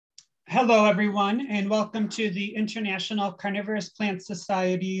Hello, everyone, and welcome to the International Carnivorous Plant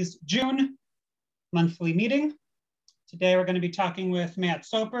Society's June monthly meeting. Today, we're going to be talking with Matt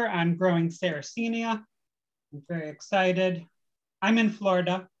Soper on growing Sarracenia. I'm very excited. I'm in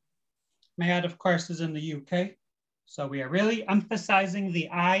Florida. Matt, of course, is in the UK. So we are really emphasizing the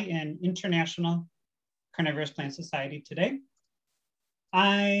I in International Carnivorous Plant Society today.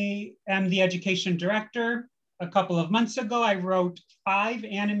 I am the education director. A couple of months ago, I wrote 5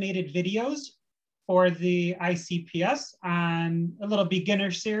 animated videos for the ICPS on a little beginner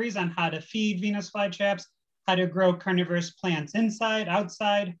series on how to feed Venus flytraps, how to grow carnivorous plants inside,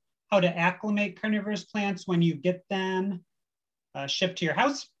 outside, how to acclimate carnivorous plants when you get them shipped to your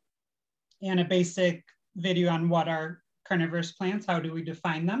house, and a basic video on what are carnivorous plants, how do we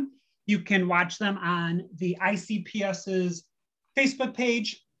define them. You can watch them on the ICPS's Facebook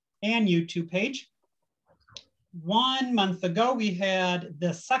page and YouTube page. 1 month ago, we had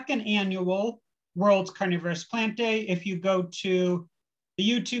the 2nd annual World Carnivorous Plant Day. If you go to the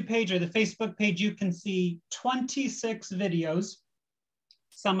YouTube page or the Facebook page, you can see 26 videos.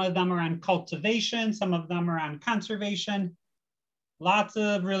 Some of them are on cultivation, some of them are on conservation. Lots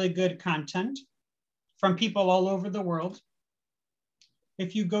of really good content from people all over the world.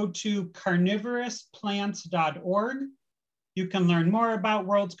 If you go to carnivorousplants.org, you can learn more about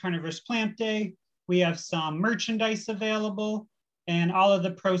World Carnivorous Plant Day. We have some merchandise available, and all of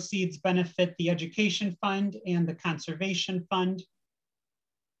the proceeds benefit the Education Fund and the Conservation Fund.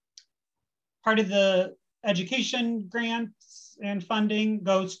 Part of the education grants and funding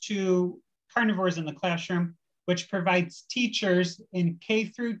goes to Carnivores in the Classroom, which provides teachers in K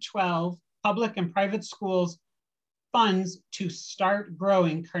through 12 public and private schools funds to start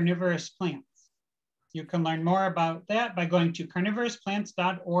growing carnivorous plants. You can learn more about that by going to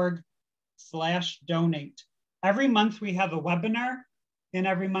carnivorousplants.org/donate. Every month we have a webinar, and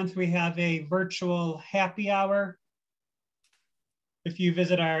every month we have a virtual happy hour. If you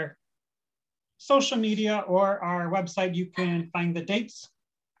visit our social media or our website, you can find the dates.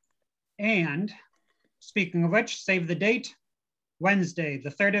 And speaking of which, save the date. Wednesday, the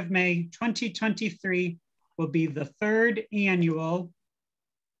 3rd of May, 2023 will be the 3rd annual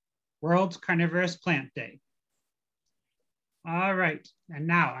World Carnivorous Plant Day. All right, and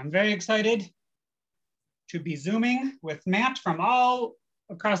now I'm very excited to be Zooming with Matt from all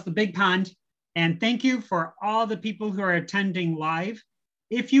across the big pond. And thank you for all the people who are attending live.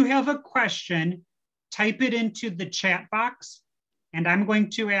 If you have a question, type it into the chat box, and I'm going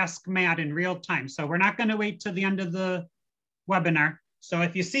to ask Matt in real time. So we're not going to wait till the end of the webinar. So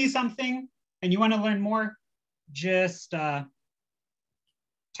if you see something and you want to learn more, just type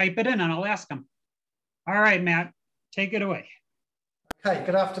it in and I'll ask him. All right, Matt. Take it away. Okay,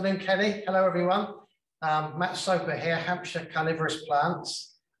 good afternoon, Kenny. Hello, everyone. Matt Soper here, Hampshire Carnivorous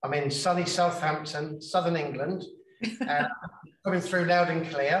Plants. I'm in sunny Southampton, southern England, coming through loud and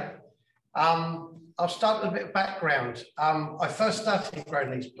clear. I'll start with a bit of background. I first started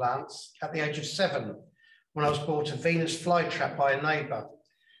growing these plants at the age of 7 when I was bought a Venus flytrap by a neighbour.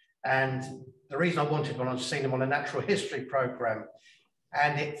 And the reason I wanted one, I'd seen them on a natural history programme,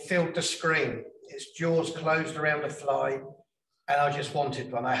 and it filled the screen. Its jaws closed around a fly, and I just wanted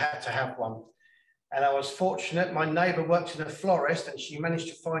one. I had to have one. And I was fortunate. My neighbour worked in a florist, and she managed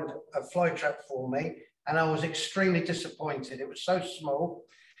to find a fly trap for me, and I was extremely disappointed. It was so small.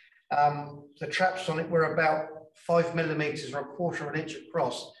 The traps on it were about 5 millimetres or 1/4 of an inch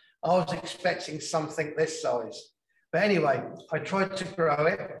across. I was expecting something this size. But anyway, I tried to grow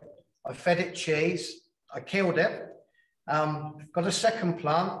it. I fed it cheese. I killed it. Got a second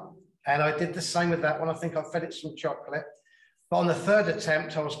plant, and I did the same with that one. I think I fed it some chocolate. But on the 3rd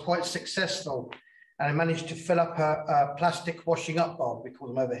attempt, I was quite successful. And I managed to fill up a plastic washing up bowl, we call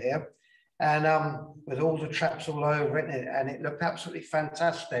them over here, and with all the traps all over it, and it looked absolutely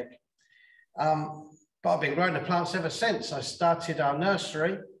fantastic. But I've been growing the plants ever since. I started our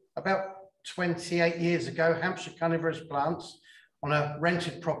nursery about 28 years ago, Hampshire Carnivorous Plants, on a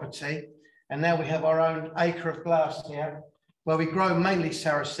rented property. And now we have our own acre of glass here, where we grow mainly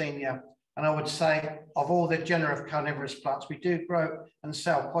Sarracenia. And I would say of all the genera of carnivorous plants, we do grow and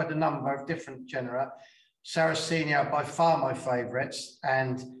sell quite a number of different genera. Sarracenia are by far my favourites,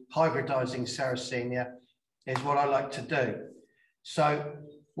 and hybridizing Sarracenia is what I like to do. So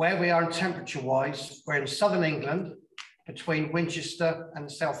where we are in temperature-wise, we're in southern England, between Winchester and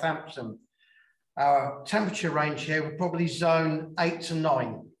Southampton. Our temperature range here will probably zone 8 to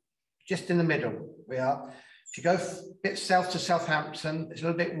 9, just in the middle we are. If you go a bit south to Southampton, it's a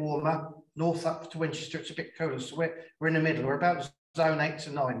little bit warmer. North up to Winchester, it's a bit cooler. So we're in the middle. We're about zone 8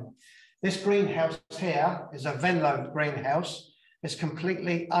 to 9. This greenhouse here is a Venlo greenhouse. It's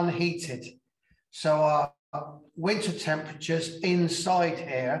completely unheated. So our winter temperatures inside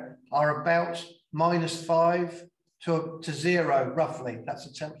here are about -5 to 0, roughly. That's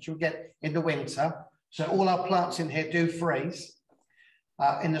the temperature we get in the winter. So all our plants in here do freeze.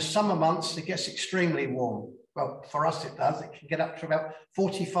 In the summer months, it gets extremely warm. Well, for us it does. It can get up to about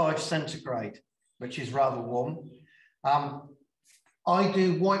 45 centigrade, which is rather warm. I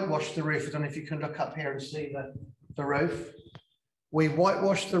do whitewash the roof. I don't know if you can look up here and see the roof. We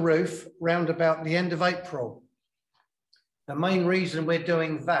whitewash the roof round about the end of April. The main reason we're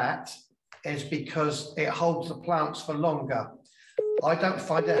doing that is because it holds the plants for longer. I don't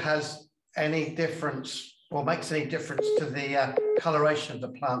find it has any difference or makes any difference to the coloration of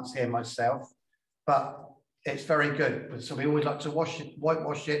the plants here myself, but it's very good. So we always like to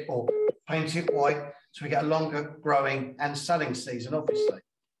whitewash it or paint it white so we get a longer growing and selling season, obviously.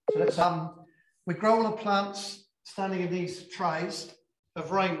 So let's, we grow all the plants standing in these trays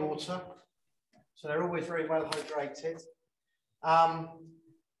of rainwater. So they're always very well hydrated.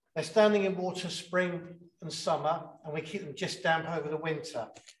 They're standing in water spring and summer, and we keep them just damp over the winter.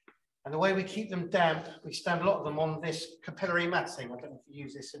 And the way we keep them damp, we stand a lot of them on this capillary matting. I don't know if you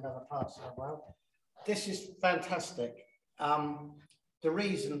use this in other parts of the world. This is fantastic. The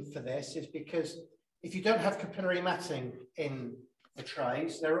reason for this is because if you don't have capillary matting in the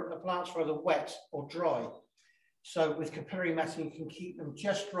trays, the plants are either wet or dry. So with capillary matting, you can keep them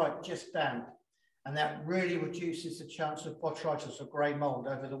just right, just damp. And that really reduces the chance of botrytis or grey mold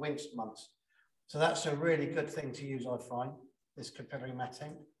over the winter months. So that's a really good thing to use, I find, this capillary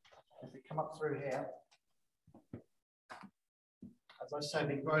matting. If we come up through here, as I say,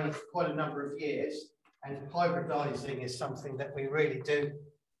 we've grown for quite a number of years, and hybridizing is something that we really do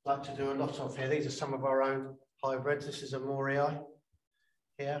like to do a lot of here. These are some of our own hybrids. This is a Morii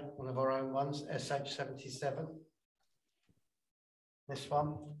here, one of our own ones, SH77. This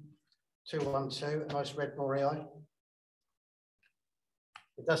one, 212, a nice red Morii.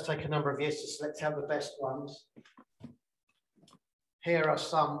 It does take a number of years to select out the best ones. Here are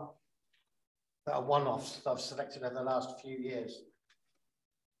some that are one-offs that I've selected over the last few years.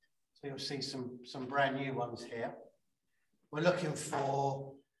 So you'll see some brand new ones here. We're looking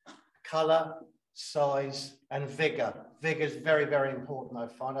for colour, size, and vigour. Vigour is very, very important, I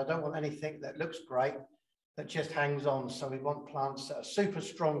find. I don't want anything that looks great that just hangs on. So we want plants that are super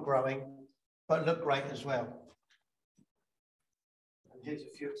strong growing, but look great as well. And here's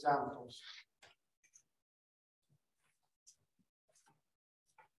a few examples.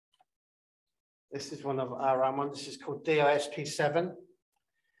 This is one of our own ones. This is called DISP7.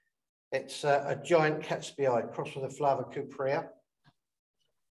 It's a giant Cat's-eye crossed with a Flava cuprea.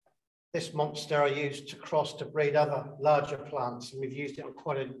 This monster I used to cross to breed other larger plants, and we've used it on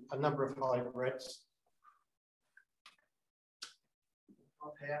quite a number of hybrids.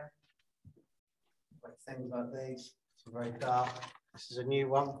 Up here, like things like these. It's very dark. This is a new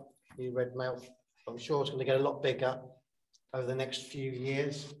one, new red mouth. I'm sure it's going to get a lot bigger over the next few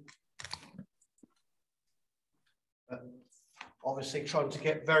years. But obviously, trying to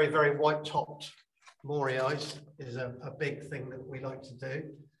get very, very white-topped Morii is a big thing that we like to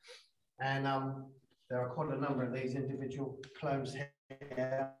do. And there are quite a number of these individual clones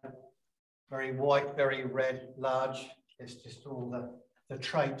here. Very white, very red, large. It's just all the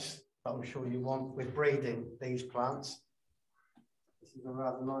traits that I'm sure you want with breeding these plants. This is a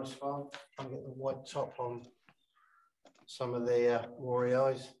rather nice one. Try and get the white top on some of the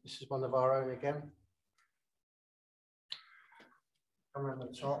Morii. This is one of our own again. Around the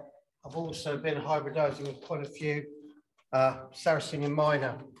top. I've also been hybridizing with quite a few Sarracenia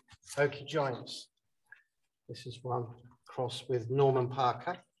minor oaky giants. This is one crossed with Norman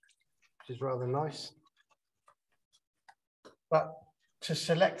Parker, which is rather nice. But to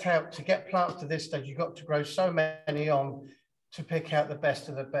select out, to get plants to this stage, you've got to grow so many on to pick out the best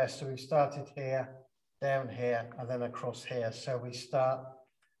of the best. So we started here, down here, and then across here. So we start,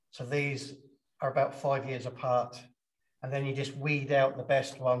 so these are about 5 years apart. And then you just weed out the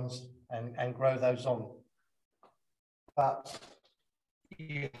best ones and grow those on. But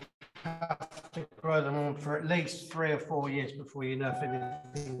you have to grow them on for at least 3 or 4 years before you know if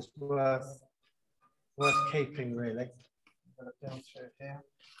anything's worth keeping, really. Down through here.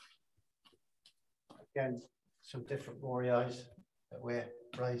 Again, some different Morii that we're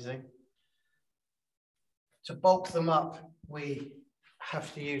raising. To bulk them up, we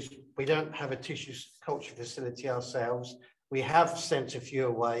don't have a tissue culture facility ourselves. We have sent a few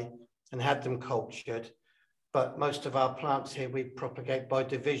away and had them cultured, but most of our plants here we propagate by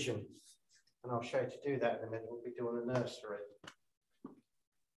division. And I'll show you to do that in a minute. We'll be doing a nursery.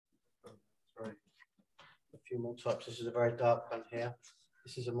 Sorry. A few more types. This is a very dark one here.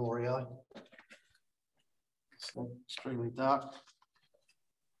 This is a Morii. It's extremely dark.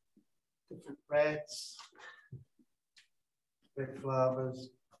 Different reds, red flowers.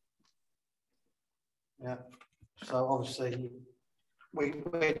 Yeah. So obviously,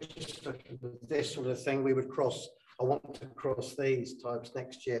 we're just looking at this sort of thing. We would cross. I want to cross these types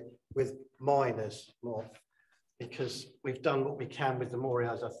next year with minors more, because we've done what we can with the Morii.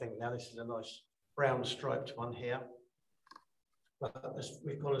 I think now this is a nice brown striped one here. But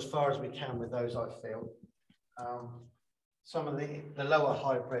we've gone as far as we can with those, I feel. Some of the lower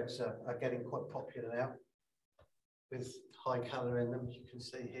hybrids are getting quite popular now with high colour in them, as you can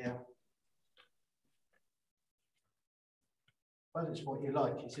see here. But it's what you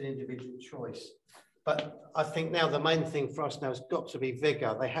like, it's an individual choice. But I think now the main thing for us now has got to be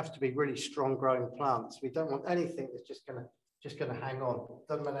vigour. They have to be really strong growing plants. We don't want anything that's just gonna hang on.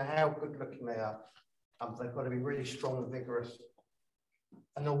 Doesn't matter how good looking they are. They've got to be really strong and vigorous.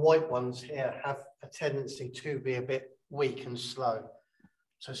 And the white ones here have a tendency to be a bit weak and slow.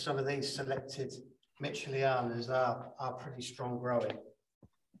 So some of these selected Mitchellianas are pretty strong growing.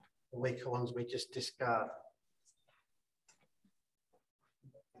 The weaker ones we just discard.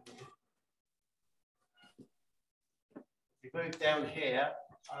 If we move down here,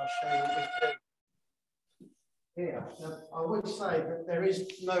 I'll show you what we do here. Now, I would say that there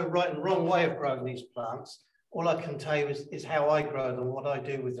is no right and wrong way of growing these plants. All I can tell you is how I grow them, what I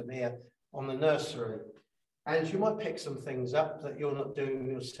do with them here on the nursery. And you might pick some things up that you're not doing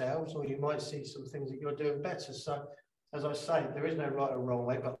yourselves, or you might see some things that you're doing better. So, as I say, there is no right or wrong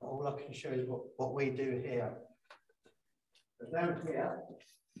way, but all I can show you is what we do here. So down here,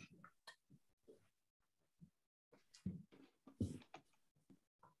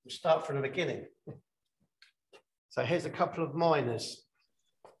 we'll start from the beginning. So here's a couple of minors,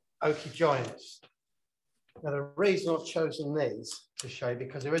 oaky giants. Now, the reason I've chosen these to show you,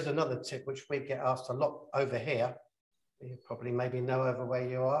 because there is another tip which we get asked a lot over here. You probably maybe know over where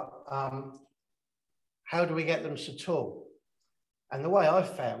you are. How do we get them so tall? And the way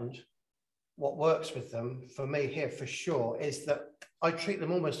I've found what works with them, for me here for sure, is that I treat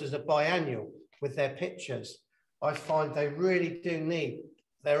them almost as a biannual with their pictures. I find they really do need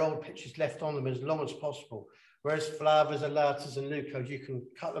their old pictures left on them as long as possible. Whereas flavas, alatas and lucos, you can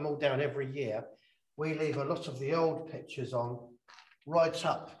cut them all down every year. We leave a lot of the old pictures on right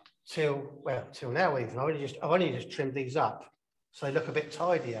up till now even. I've only just trimmed these up so they look a bit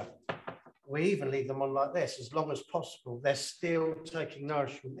tidier. We even leave them on like this as long as possible. They're still taking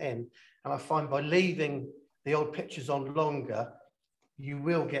nourishment in. And I find by leaving the old pictures on longer, you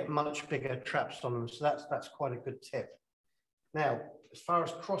will get much bigger traps on them. So that's quite a good tip. Now, as far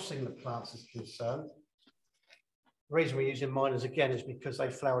as crossing the plants is concerned, the reason we're using minors again is because they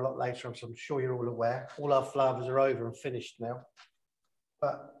flower a lot later, as I'm sure you're all aware. All our flowers are over and finished now.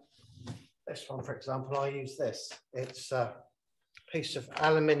 But this one, for example, I use this. It's a piece of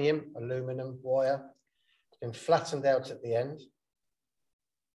aluminum wire. It's been flattened out at the end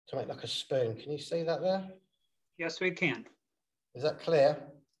to make like a spoon. Can you see that there? Yes, we can. Is that clear?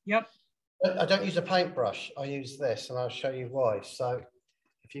 Yep. I don't use a paintbrush. I use this, and I'll show you why. So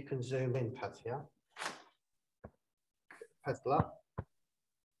if you can zoom in, Patia. Peddler.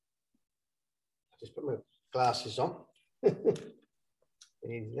 Just put my glasses on.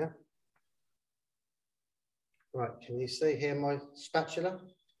 Easier. Right, can you see here my spatula?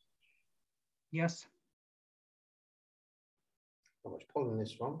 Yes. Not much pollen in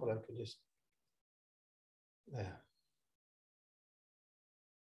this one, but I could just there.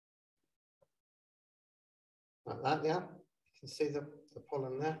 Like that, yeah. You can see the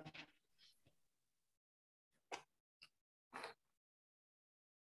pollen there.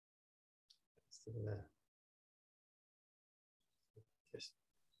 There. Just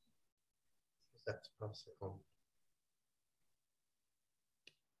that to pass it on.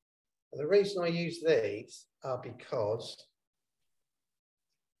 The reason I use these are because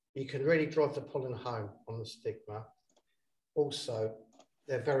you can really drive the pollen home on the stigma. Also,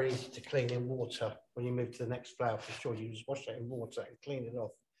 they're very easy to clean in water. When you move to the next flower, for sure, you just wash it in water and clean it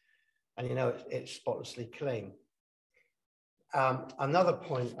off. And you know it's spotlessly clean. Another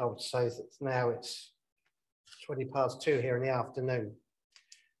point I would say is that now it's 2:20 here in the afternoon.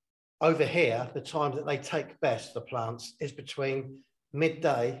 Over here, the time that they take best, the plants, is between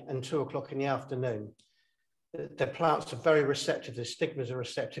midday and 2 o'clock in the afternoon. The plants are very receptive, the stigmas are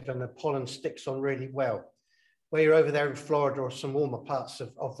receptive, and the pollen sticks on really well. Where you're over there in Florida or some warmer parts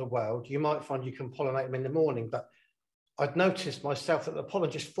of the world, you might find you can pollinate them in the morning, but I'd noticed myself that the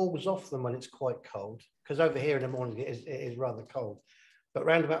pollen just falls off them when it's quite cold, because over here in the morning it is rather cold. but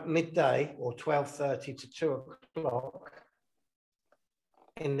around about midday or 12:30 to 2 o'clock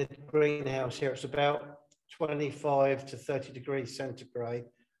in the greenhouse here, it's about 25 to 30 degrees centigrade.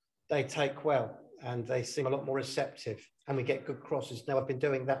 They take well and they seem a lot more receptive, and we get good crosses. Now, I've been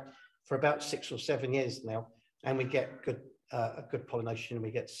doing that for about 6 or 7 years now, and we get good a good pollination.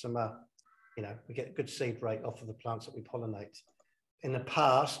 We get some, we get a good seed rate off of the plants that we pollinate. In the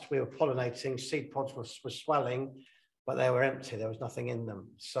past, we were pollinating, seed pods were swelling, but they were empty. There was nothing in them.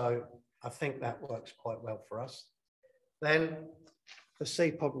 So I think that works quite well for us. Then the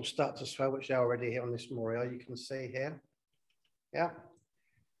seed pod will start to swell, which they're already here on this moria. You can see here. Yeah.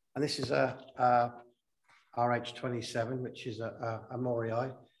 And this is a RH27, which is a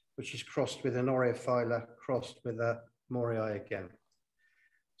moria, which is crossed with an aureophylla, crossed with a moria again.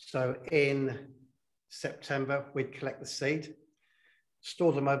 So in September, we'd collect the seed,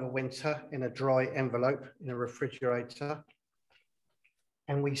 store them over winter in a dry envelope in a refrigerator,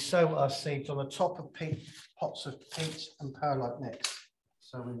 and we sow our seeds on the top of pots of peat and perlite mix.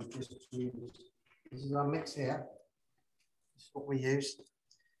 So we would just use, this is our mix here. This is what we use.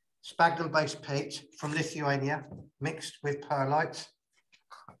 Sphagnum-based peat from Lithuania, mixed with perlite.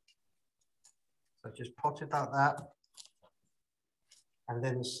 So just potted like that. And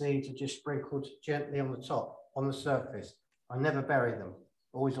then the seeds are just sprinkled gently on the top, on the surface. I never bury them,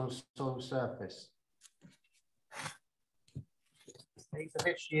 always on soil surface. These are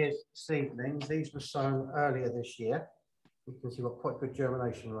this year's seedlings. These were sown earlier this year. You can see we've got quite good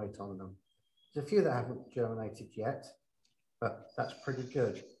germination rate on them. There's a few that haven't germinated yet, but that's pretty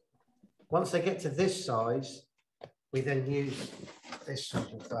good. Once they get to this size, we then use this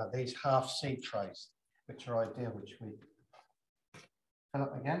sort of, these half seed trays, which are ideal, which we fill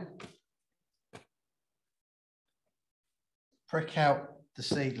up again. Prick out the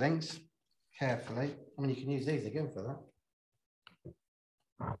seedlings carefully. I mean, you can use these again for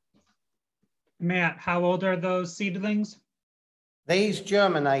that. Matt, how old are those seedlings? These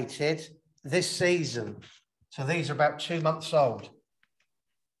germinated this season. So these are about 2 months old.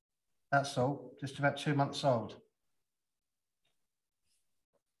 That's all, just about 2 months old.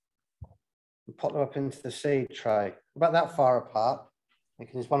 We pop them up into the seed tray, about that far apart.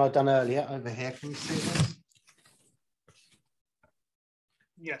 There's one I've done earlier over here. Can you see this?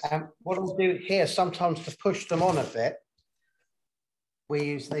 Yes. What I'll do here, sometimes to push them on a bit, we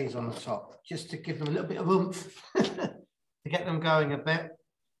use these on the top, just to give them a little bit of oomph, to get them going a bit,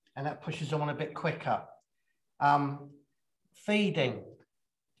 and that pushes them on a bit quicker. Feeding.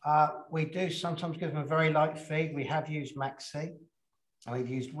 We do sometimes give them a very light feed. We have used Maxi, and we've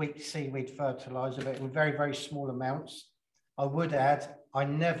used weak seaweed fertilizer, but in very, very small amounts. I would add, I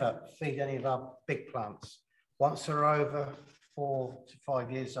never feed any of our big plants. Once they're over 4 to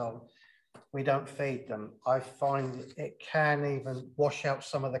 5 years old, we don't feed them. I find it can even wash out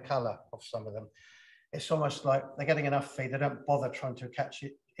some of the color of some of them. It's almost like they're getting enough feed. They don't bother trying to catch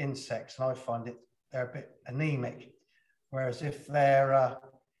insects, and I find they're a bit anemic. Whereas if they're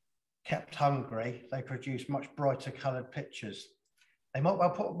kept hungry, they produce much brighter coloured pictures. They might well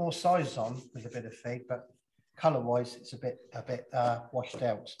put more size on with a bit of feed, but colour-wise, it's a bit washed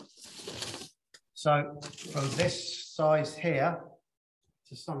out. So from this size here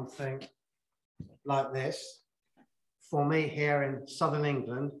to something like this, for me here in southern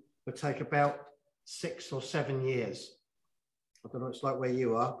England, would take about 6 or 7 years. I don't know what it's like where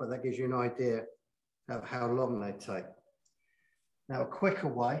you are, but that gives you an idea of how long they take. Now, a quicker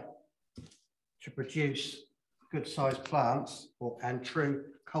way to produce good sized plants and true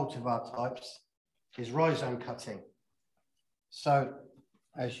cultivar types is rhizome cutting. So,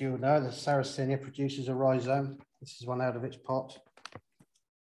 as you know, the Sarracenia produces a rhizome. This is one out of its pot.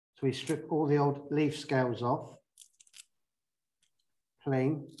 So we strip all the old leaf scales off,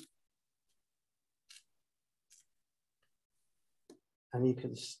 clean. And you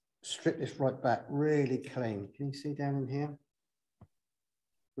can strip this right back, really clean. Can you see down in here?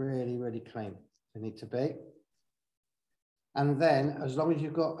 Really, really clean. They need to be. And then, as long as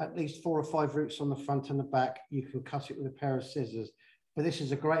you've got at least 4 or 5 roots on the front and the back, you can cut it with a pair of scissors. But this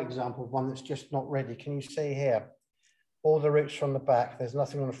is a great example of one that's just not ready. Can you see here? All the roots from the back, there's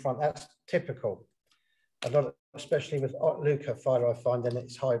nothing on the front. That's typical. A lot, especially with leucophylla, I find, and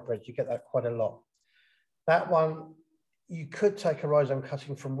it's hybrid. You get that quite a lot. That one, you could take a rhizome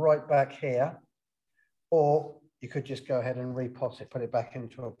cutting from right back here, or you could just go ahead and repot it, put it back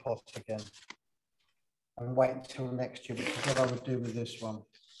into a pot again, and wait until next year, which is what I would do with this one.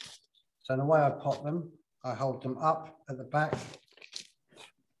 So the way I pot them, I hold them up at the back,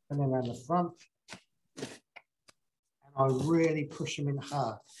 and then around the front, and I really push them in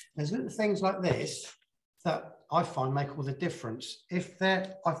hard. There's little things like this that I find make all the difference. I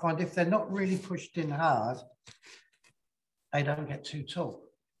find if they're not really pushed in hard, they don't get too tall.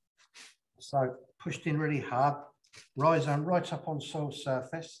 So pushed in really hard, rhizome right up on soil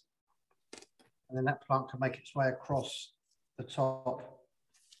surface, and then that plant can make its way across the top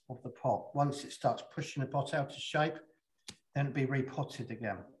of the pot. Once it starts pushing the pot out of shape, then it'll be repotted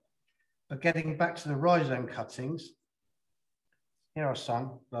again. But getting back to the rhizome cuttings, here are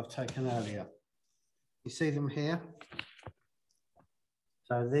some that I've taken earlier. You see them here?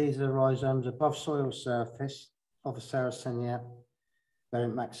 So these are rhizomes above soil surface of a Sarracenia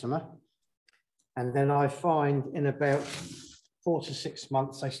variant maxima. And then I find in about 4 to 6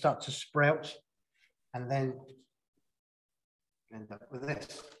 months, they start to sprout and then end up with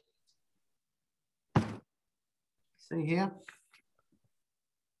this. See here?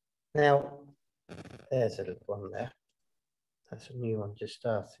 Now, there's a little one there. That's a new one just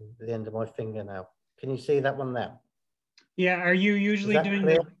starting at the end of my fingernail. Can you see that one there? Yeah, are you usually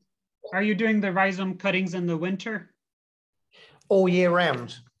doing the rhizome cuttings in the winter? All year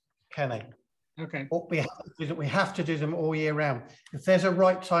round, Kenny. Okay. What we have to do them all year round. If there's a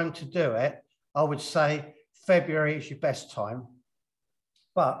right time to do it, I would say February is your best time.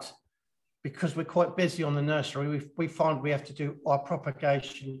 But because we're quite busy on the nursery, we find we have to do our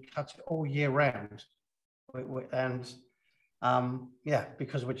propagation, cut it all year round. Yeah,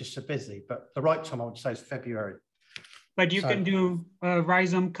 because we're just so busy. But the right time I would say is February. But you can do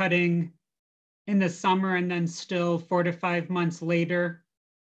rhizome cutting in the summer and then still 4 to 5 months later.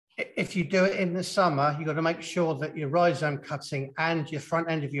 If you do it in the summer, you've got to make sure that your rhizome cutting and your front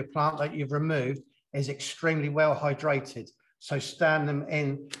end of your plant that you've removed is extremely well hydrated. So stand them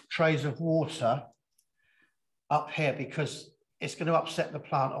in trays of water up here because it's going to upset the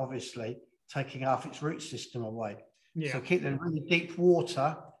plant, obviously, taking half its root system away. Yeah. So keep them in really deep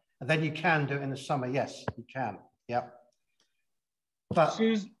water, and then you can do it in the summer. Yes, you can. Yep. But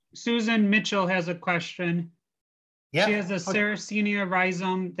Susan Mitchell has a question. Yeah. She has a Sarracenia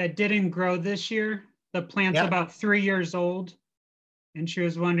rhizome that didn't grow this year. The plant's about 3 years old. And she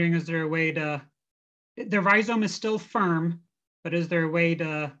was wondering, is there a way to, the rhizome is still firm, but is there a way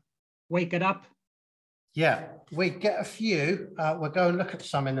to wake it up? Yeah, we get a few, we'll go and look at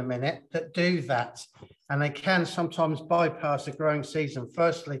some in a minute, that do that. And they can sometimes bypass the growing season.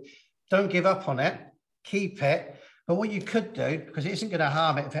 Firstly, don't give up on it, keep it. But what you could do, because it isn't going to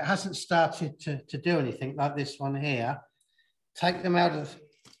harm it, if it hasn't started to do anything like this one here, take them out of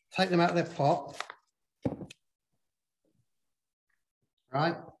their pot.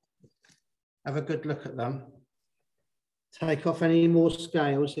 Right? Have a good look at them. Take off any more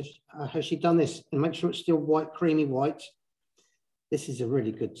scales. Has she done this? And make sure it's still white, creamy white. This is a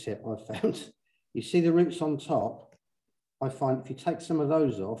really good tip I found. You see the roots on top? I find if you take some of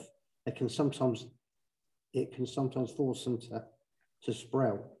those off, it can sometimes force them to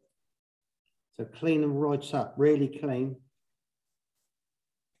sprout. So clean them right up, really clean.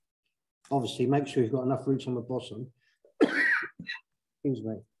 Obviously, make sure you've got enough roots on the bottom. Excuse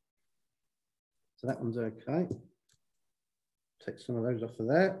me. So that one's okay. Take some of those off of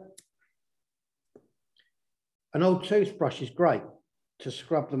there. An old toothbrush is great to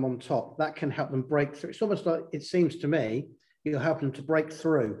scrub them on top. That can help them break through. It's almost like, it seems to me, you'll help them to break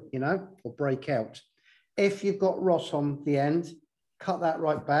through, you know, or break out. If you've got rot on the end, cut that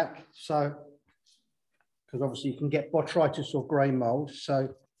right back. So, because obviously you can get botrytis or grey mold. So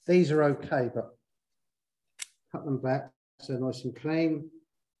these are okay, but cut them back so nice and clean.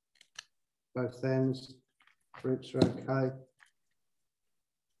 Both ends, roots are okay.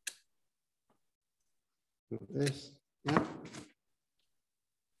 Like this, yeah.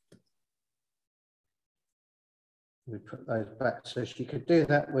 We put those back, so she could do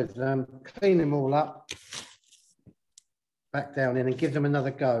that with clean them all up, back down in, and give them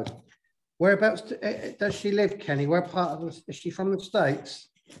another go. Whereabouts does she live, Kenny? Where part of this, is she from the States?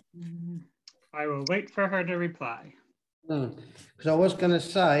 I will wait for her to reply. Because I was going to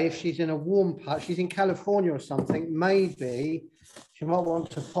say, if she's in a warm part, she's in California or something, maybe she might want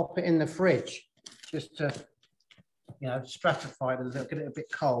to pop it in the fridge just to, you know, stratify it a little, get it a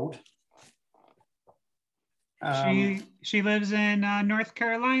bit cold. She lives in North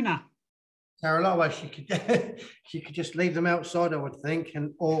Carolina. Carolina, she could just leave them outside, I would think,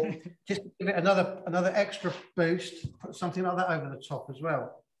 or just give it another extra boost, put something like that over the top as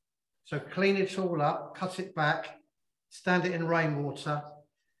well. So clean it all up, cut it back, stand it in rainwater,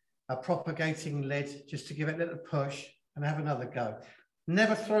 a propagating lid, just to give it a little push, and have another go.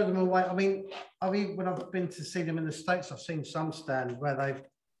 Never throw them away. I mean, when I've been to see them in the States, I've seen some stands where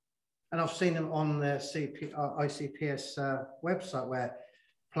and I've seen them on the ICPS website where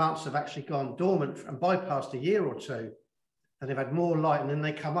plants have actually gone dormant and bypassed a year or two, and they've had more light and then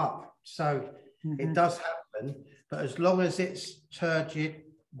they come up. So it does happen, but as long as it's turgid,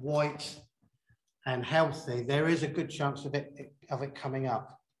 white, and healthy, there is a good chance of it coming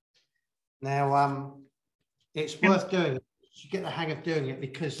up. Now, it's worth doing it. You get the hang of doing it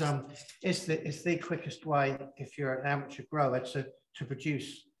because it's the quickest way, if you're an amateur grower, to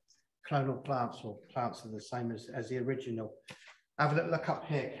produce clonal plants or plants that are the same as the original. Have a little look up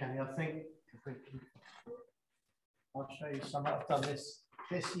here, Kenny. I think if we can, I'll show you some. I've done this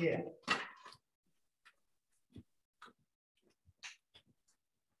year.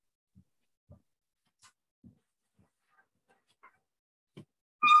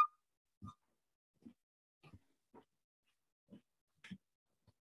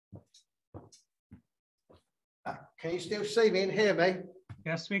 Can you still see me and hear me?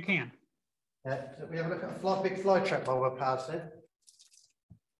 Yes, we can. So we have a look at a big fly trap while we're passing.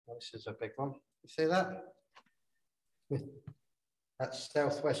 This is a big one. You see that? That's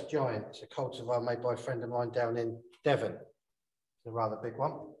Southwest Giant. It's a cultivar made by a friend of mine down in Devon. It's a rather big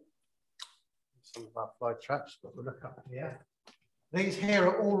one. Some of our fly traps, but we'll look up here. These here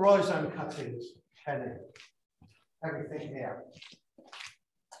are all rhizome cuttings, Kenny. Everything here.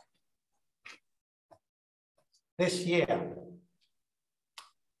 This year.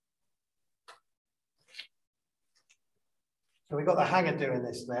 So we've got the hang of doing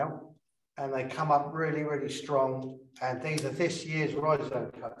this now, and they come up really, really strong. And these are this year's rhizome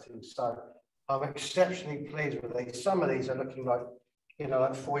cuttings. So I'm exceptionally pleased with these. Some of these are looking like, you know,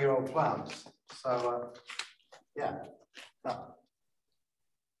 like 4-year-old plants. So yeah. No.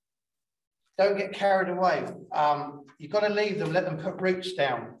 Don't get carried away. You've got to leave them, let them put roots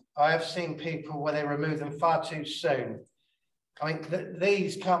down. I have seen people where they remove them far too soon. I mean,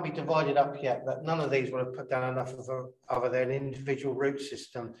 these can't be divided up yet, but none of these will have put down enough of an individual root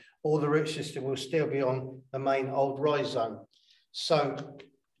system, or the root system will still be on the main old rhizome. So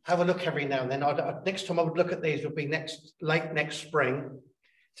have a look every now and then. Next time I would look at these would be late next spring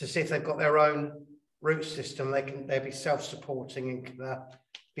to see if they've got their own root system. They'll be self-supporting and can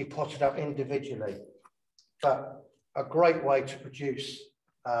be potted up individually. But a great way to produce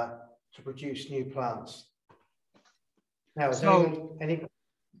new plants. Now,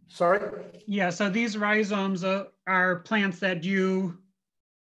 sorry? Yeah, so these rhizomes are plants that you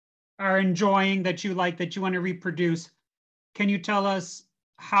are enjoying, that you like, that you want to reproduce. Can you tell us,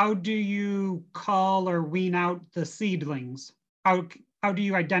 how do you cull or wean out the seedlings? How do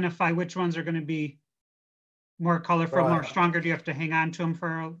you identify which ones are going to be more colorful, more stronger? Do you have to hang on to them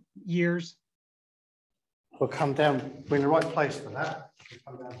for years? We'll come down, we're in the right place for that.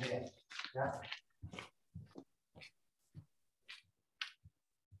 We'll come down here. Yeah.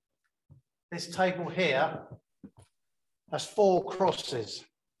 This table here, that's 4 crosses.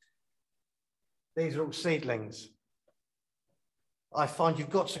 These are all seedlings. I find you've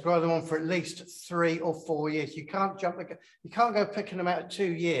got to grow them on for at least 3 or 4 years. You can't go picking them out at 2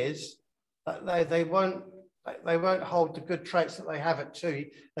 years. They won't hold the good traits that they have at 2.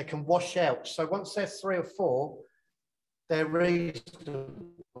 They can wash out. So once they're 3 or 4, they're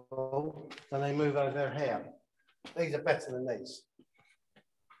reasonable. Then they move over here. These are better than these.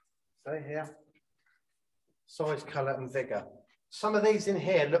 See here, size, colour and vigour. Some of these in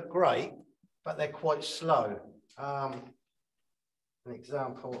here look great, but they're quite slow. An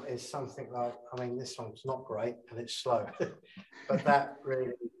example is something like, I mean, this one's not great and it's slow, but that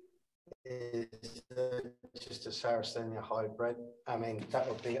really is just a Sarracenia hybrid. I mean, that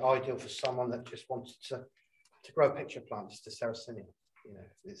would be ideal for someone that just wanted to grow picture plants to Sarracenia. You know,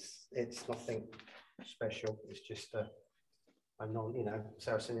 it's nothing special. It's just a non, you know,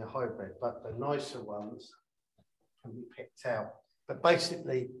 Sarracenia hybrid, but the nicer ones can be picked out. But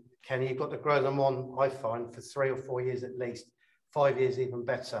basically, Kenny, you've got to grow them on, I find, for 3 or 4 years at least, 5 years even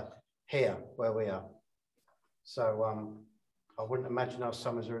better, here where we are. So I wouldn't imagine our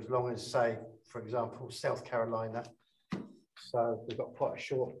summers are as long as, say, for example, South Carolina. So we've got quite a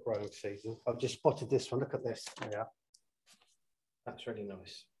short growing season. I've just spotted this one. Look at this. Yeah, that's really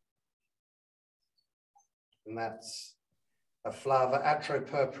nice. And that's a Flava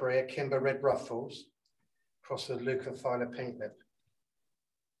Atropurpurea Kimber Red Ruffles across with Leucophylla Pink Lip.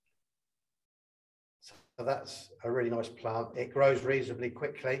 So that's a really nice plant. It grows reasonably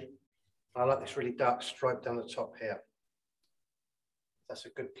quickly. I like this really dark stripe down the top here. That's a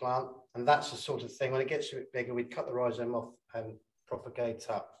good plant. And that's the sort of thing, when it gets a bit bigger, we'd cut the rhizome off and propagate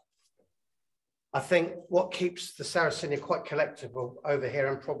up. I think what keeps the Sarracenia quite collectible over here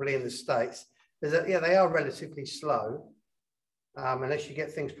and probably in the States is that, yeah, they are relatively slow. Unless you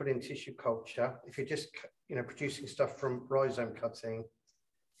get things put in tissue culture. If you're just, you know, producing stuff from rhizome cutting,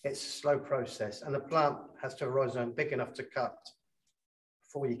 It's a slow process, and the plant has to have a rhizome big enough to cut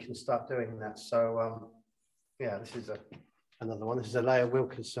before you can start doing that. So yeah, this is another one. This is a Leia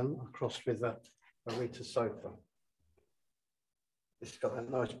Wilkinson crossed with a Rita Soper. It's got that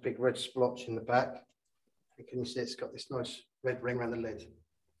nice big red splotch in the back. And can you see it's got this nice red ring around the lid?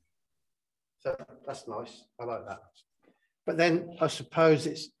 So that's nice. I like that. But then I suppose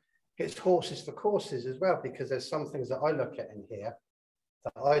it's horses for courses as well, because there's some things that I look at in here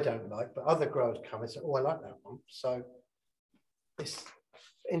that I don't like, but other growers come and say, oh, I like that one. So it's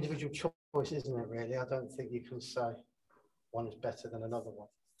individual choice, isn't it, really? I don't think you can say one is better than another one.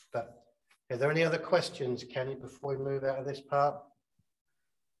 But are there any other questions, Kenny, before we move out of this part?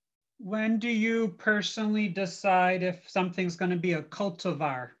 When do you personally decide if something's going to be a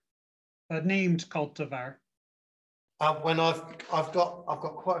cultivar, a named cultivar? When I've got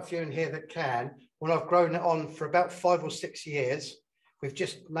quite a few in here that can. When I've grown it on for about 5 or 6 years, we've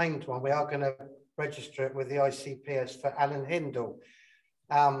just named one. We are going to register it with the ICPS for Alan Hindle.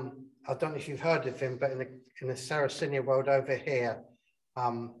 I don't know if you've heard of him, but in the Sarracenia world over here,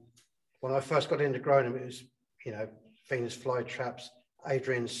 when I first got into growing them, it was, you know, Venus flytraps,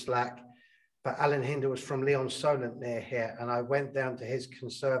 Adrian Slack, but Alan Hindle was from Leon Solent near here, and I went down to his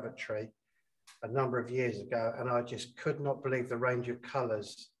conservatory a number of years ago, and I just could not believe the range of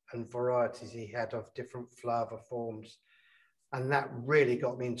colours and varieties he had of different flower forms, and that really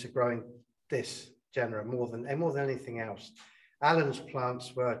got me into growing this genera more than anything else. Alan's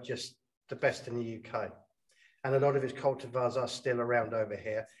plants were just the best in the UK, and a lot of his cultivars are still around over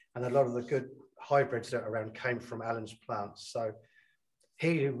here, and a lot of the good hybrids that are around came from Alan's plants. So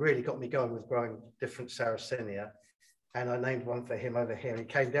he really got me going with growing different Sarracenia, and I named one for him over here. He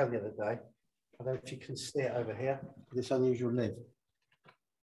came down the other day. I don't know if you can see it over here, this unusual lid.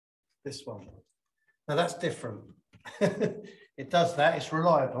 This one. Now that's different. It does that, it's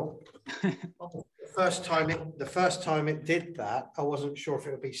reliable. The first time it did that, I wasn't sure if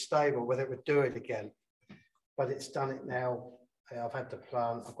it would be stable, whether it would do it again. But it's done it now. I've had the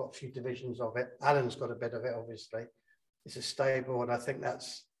plant, I've got a few divisions of it. Alan's got a bit of it, obviously. It's a stable, and I think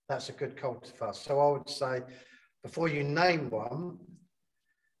that's a good cultivar. So I would say, before you name one,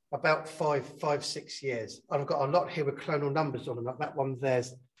 about 5, 6 years. I've got a lot here with clonal numbers on them. Like that one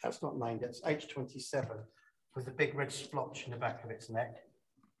there's, that's not named, it's H27 with the big red splotch in the back of its neck.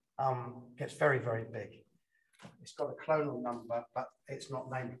 It's very, very big. It's got a clonal number, but it's not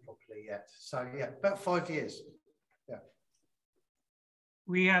named properly yet. So yeah, about 5 years. Yeah.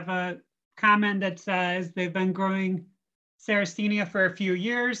 We have a comment that says they've been growing Sarracenia for a few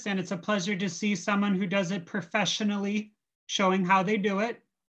years, and it's a pleasure to see someone who does it professionally showing how they do it.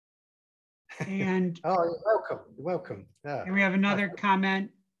 And oh, you're welcome. You're welcome. Yeah. And we have another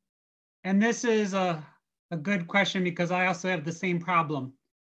comment, and this is a good question because I also have the same problem.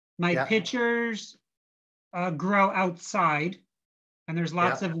 My pitchers grow outside, and there's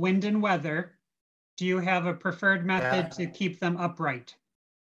lots of wind and weather. Do you have a preferred method to keep them upright?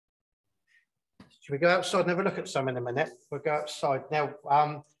 Should we go outside and have a look at some in a minute? We'll go outside.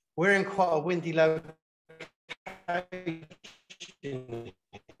 Now, we're in quite a windy location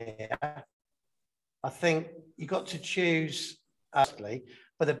here. I think you got to choose,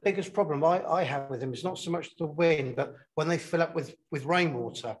 but the biggest problem I have with them is not so much the wind, but when they fill up with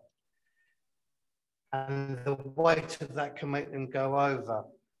rainwater. And the weight of that can make them go over.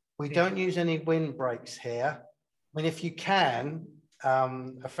 We don't use any windbreaks here. I mean, if you can,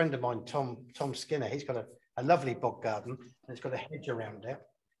 a friend of mine, Tom Skinner, he's got a lovely bog garden, and it's got a hedge around it,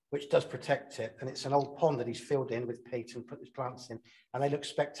 which does protect it. And it's an old pond that he's filled in with peat and put his plants in, and they look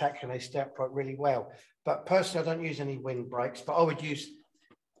spectacular. They stay upright really well. But personally, I don't use any windbreaks, but I would use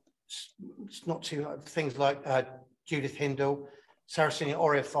things like Judith Hindle, Sarracenia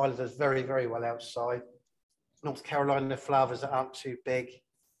aureophylla does very, very well outside. North Carolina flowers that aren't too big.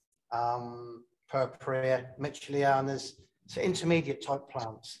 Purpurea, Mitchellianas, so intermediate type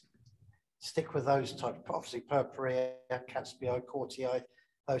plants. Stick with those type, obviously Purpurea, Catesbii, Courtii,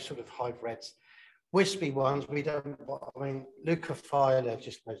 those sort of hybrids. Wispy ones, we don't, I mean, Leucophylla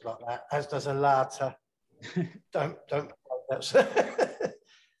just goes like that, as does Alata.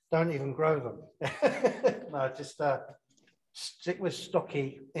 don't even grow them. No, just stick with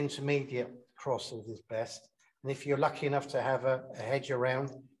stocky intermediate crosses is best. And if you're lucky enough to have a hedge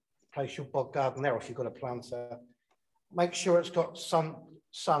around, place your bog garden there, or if you've got a planter. Make sure it's got sun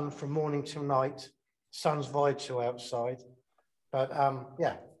from morning till night. Sun's vital outside. But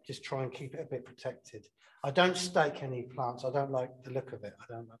yeah, just try and keep it a bit protected. I don't stake any plants. I don't like the look of it. I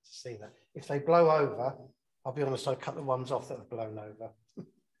don't like to see that. If they blow over, I'll be honest, I cut the ones off that have blown over.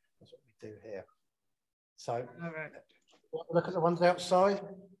 That's what we do here. So, all right. Look at the ones outside.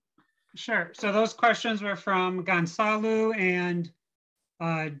 Sure. So those questions were from Gonzalo and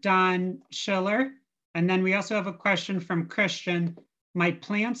Don Schiller. And then we also have a question from Christian. My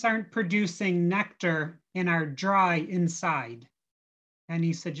plants aren't producing nectar and are dry inside.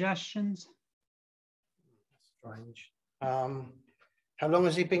 Any suggestions? Strange. How long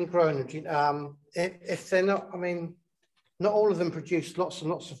has he been growing? If they're not, I mean, not all of them produce lots and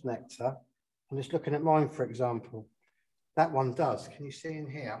lots of nectar. I'm just looking at mine, for example. That one does. Can you see in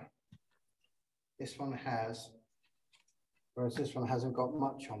here? This one has, whereas this one hasn't got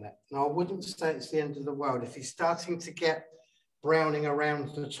much on it. Now, I wouldn't say it's the end of the world. If he's starting to get browning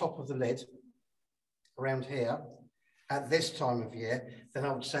around the top of the lid, around here, at this time of year, then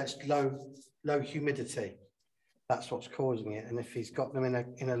I would say it's low humidity. That's what's causing it. And if he's got them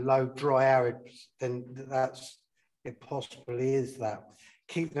in a low, dry area, then it possibly is that.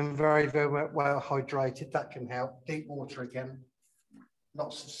 Keep them very, very well hydrated. That can help. Deep water again,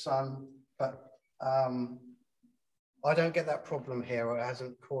 lots of sun, but I don't get that problem here, or it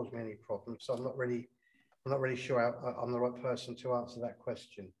hasn't caused me any problems. So I'm not really sure I'm the right person to answer that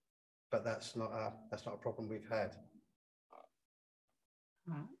question. But that's not a problem we've had.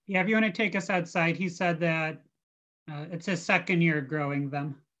 Yeah, if you want to take us outside, he said that it's his second year growing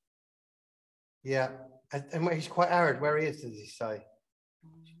them. Yeah, and he's quite arid. Where he is, does he say?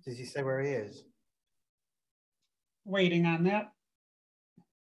 Does he say where he is? Waiting on that.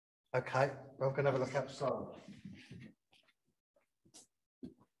 Okay, well, we're going to have a look outside.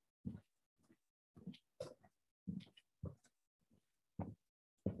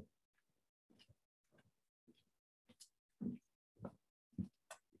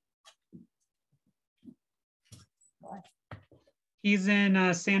 He's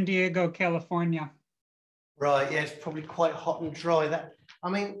in San Diego, California. Right, yeah, it's probably quite hot and dry. I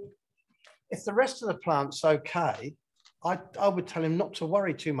mean, if the rest of the plant's okay, I would tell him not to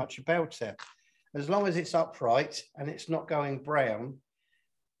worry too much about it. As long as it's upright and it's not going brown,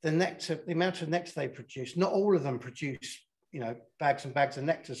 the amount of nectar they produce, not all of them produce, bags and bags of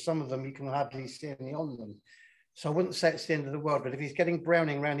nectar. Some of them you can hardly see any on them. So I wouldn't say it's the end of the world, but if he's getting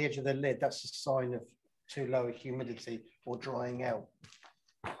browning around the edge of the lid, that's a sign of too low a humidity or drying out.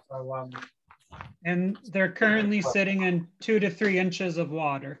 So, and they're currently sitting in 2 to 3 inches of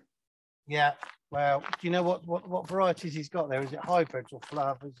water. Yeah, well, do you know what varieties he's got there? Is it hybrids or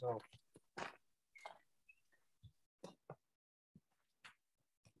flowers or?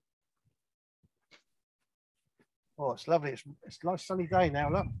 Oh, it's lovely. It's a nice sunny day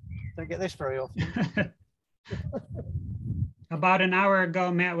now. Look, don't get this very often. About an hour ago,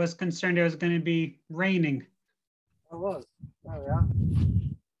 Matt was concerned it was going to be raining. It was. There we are.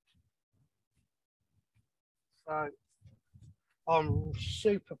 So I'm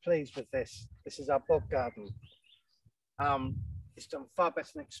super pleased with this. This is our bog garden. It's done far better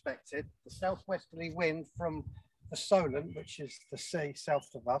than expected. The southwesterly wind from the Solent, which is the sea south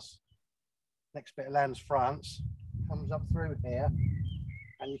of us, next bit of land's France, comes up through here,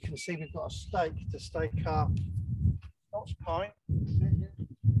 and you can see we've got a stake to stake our Scots pine.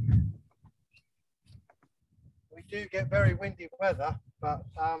 We do get very windy weather, but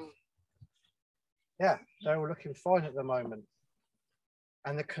yeah, they're all looking fine at the moment.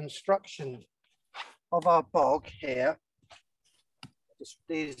 And the construction of our bog here,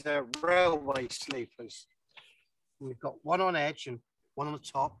 these are railway sleepers. And we've got one on edge and one on the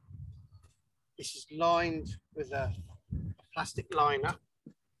top. This is lined with a plastic liner,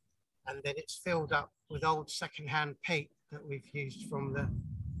 and then it's filled up with old second-hand peat that we've used from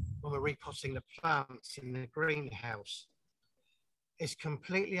when we're repotting the plants in the greenhouse. It's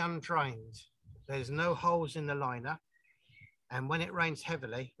completely undrained. There's no holes in the liner. And when it rains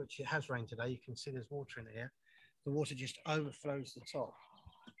heavily, which it has rained today, you can see there's water in here, the water just overflows the top.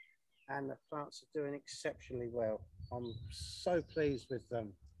 And the plants are doing exceptionally well. I'm so pleased with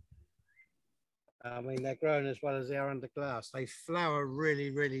them. I mean, they're growing as well as they are under glass. They flower really,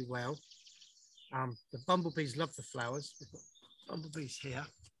 really well. The bumblebees love the flowers. We've got bumblebees here.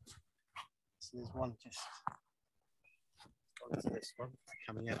 So there's one just onto this one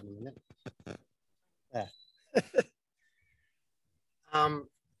coming out in a minute. There.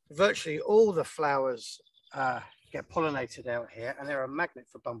 Virtually all the flowers get pollinated out here, and they're a magnet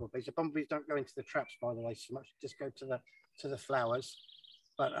for bumblebees. The bumblebees don't go into the traps, by the way, so much. Just go to the flowers.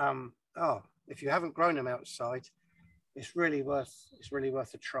 But if you haven't grown them outside, it's really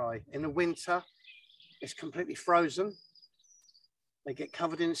worth a try. In the winter, it's completely frozen. They get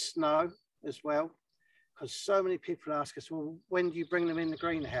covered in snow as well, because so many people ask us, well, when do you bring them in the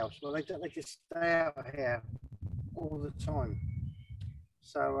greenhouse? Well, they just stay out here all the time.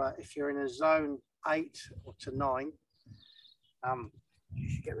 So if you're in a zone 8 or to 9, you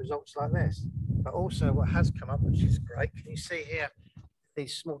should get results like this. But also what has come up, which is great, can you see here,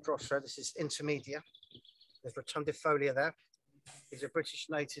 these small Drosera, this is intermedia. There's rotundifolia there. These are British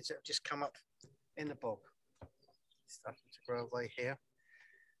natives that have just come up in the bog. Starting to grow away here.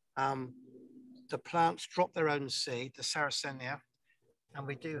 The plants drop their own seed, the Sarracenia, and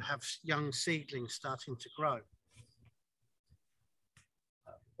we do have young seedlings starting to grow.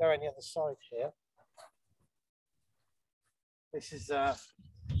 They're on the other side here. This is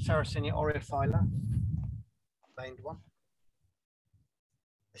Sarracenia aureophylla, named one.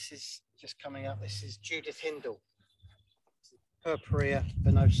 This is just coming up. This is Judith Hindle, Purpurea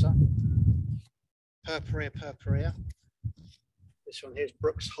venosa, Purpurea. This one here is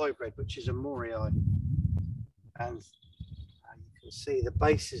Brooks hybrid, which is a Morii, and you can see the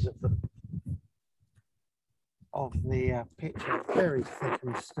bases of the picture are very thick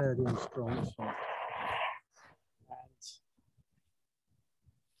and sturdy and strong. And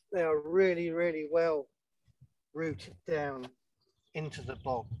they are really, really well rooted down into the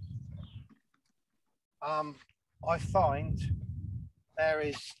bog. I find there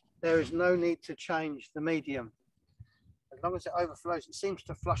is no need to change the medium. As long as it overflows, it seems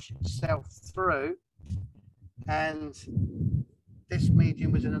to flush itself through. And this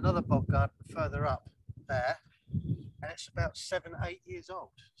medium was in another bog garden further up there, and it's about 7, 8 years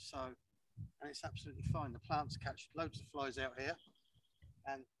old. So, and it's absolutely fine. The plants catch loads of flies out here,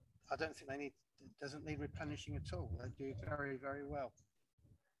 and I don't think it doesn't need replenishing at all. They do very, very well.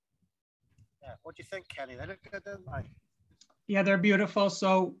 Yeah. What do you think, Kenny? They look good, don't they? Yeah, they're beautiful.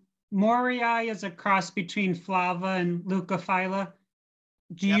 So Morii is a cross between Flava and Leucophylla.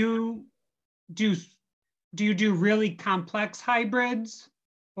 Do you do really complex hybrids,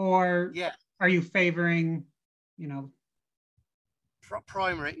 or are you favoring,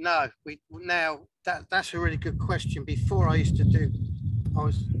 primary? No, that's a really good question. Before I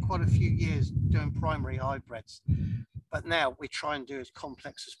was quite a few years doing primary hybrids, but now we try and do as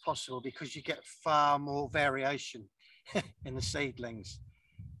complex as possible because you get far more variation in the seedlings.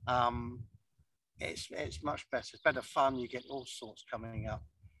 It's much better. It's better fun. You get all sorts coming up.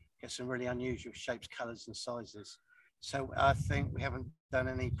 Get some really unusual shapes, colours, and sizes. So I think we haven't done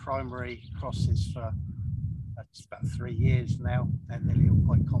any primary crosses for it's about 3 years now. They're nearly all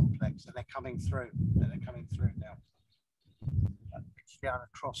quite complex, and they're coming through. They're coming through now. Down a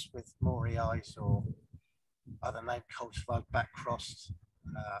cross with Morii or other named cultivar back crossed.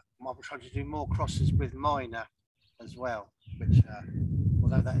 I'm trying to do more crosses with minor as well, which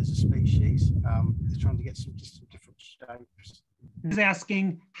although that is a species, is trying to get some different shapes. I was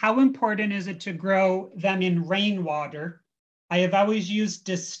asking, how important is it to grow them in rainwater? I have always used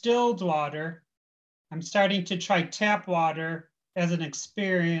distilled water. I'm starting to try tap water as an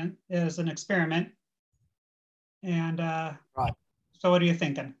experiment. And right. So what are you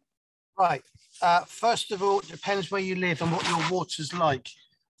thinking? Right. First of all, it depends where you live and what your water's like.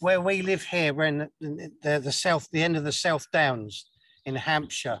 Where we live here, we're in the end of the South Downs in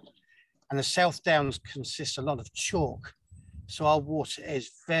Hampshire, and the South Downs consists a lot of chalk. So our water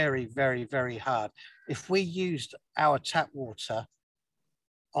is very, very, very hard. If we used our tap water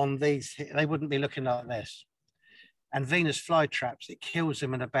on these, they wouldn't be looking like this. And Venus flytraps, it kills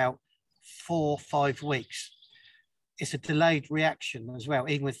them in about 4 or 5 weeks. It's a delayed reaction as well,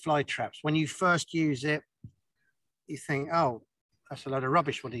 even with fly traps. When you first use it, you think, oh, that's a load of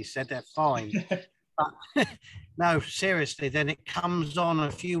rubbish what he said, they're fine. But no, seriously, then it comes on a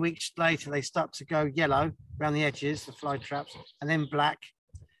few weeks later, they start to go yellow around the edges, the fly traps, and then black.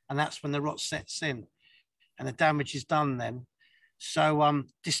 And that's when the rot sets in and the damage is done then. So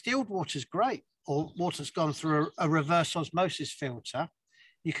distilled water is great, or water's gone through a reverse osmosis filter.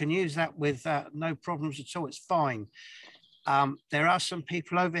 You can use that with no problems at all. It's fine. There are some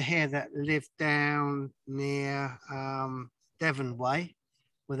people over here that live down near Devon Way,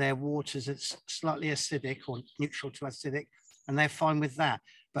 where their water's it's slightly acidic or neutral to acidic, and they're fine with that.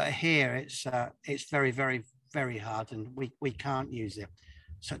 But here it's very, very, very hard, and we can't use it.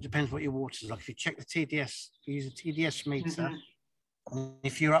 So it depends what your water's like. If you check the TDS, you use a TDS meter.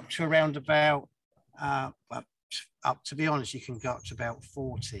 If you're up to around about to be honest, you can go up to about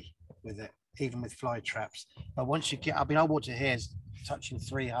 40 with it, even with fly traps. But once you get, our water here is touching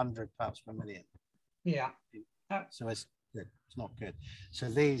 300 parts per million. Yeah. So it's good. It's not good. So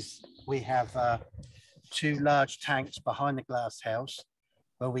we have 2 large tanks behind the glass house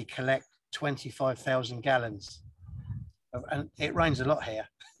where we collect 25,000 gallons. And it rains a lot here.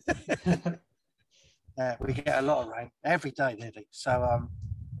 We get a lot of rain every day, nearly. So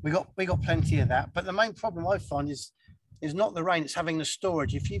we got plenty of that. But the main problem I find is not the rain, it's having the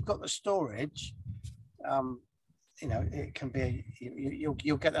storage. If you've got the storage, you know, it can be,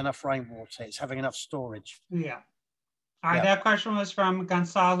 you'll get enough rainwater. It's having enough storage. Yeah. All right, that question was from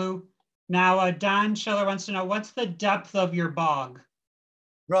Gonzalo. Now, Don Schiller wants to know, what's the depth of your bog?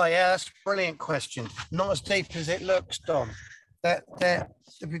 Right, yeah, that's a brilliant question. Not as deep as it looks, Don.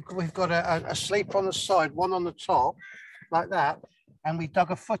 We've got a sleep on the side, one on the top, like that, and we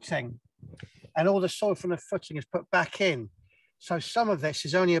dug a footing, and all the soil from the footing is put back in. So some of this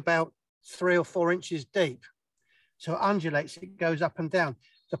is only about 3 or 4 inches deep. So it undulates, it goes up and down.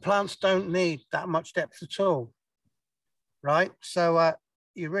 The plants don't need that much depth at all, right? So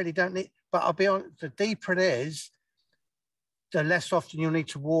you really don't need, but I'll be honest, the deeper it is, the less often you'll need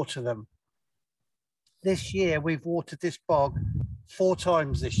to water them. This year, we've watered this bog 4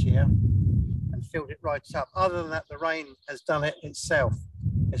 times this year and filled it right up. Other than that, the rain has done it itself.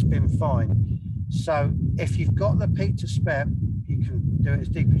 It's been fine. So if you've got the peat to spare, you can do it as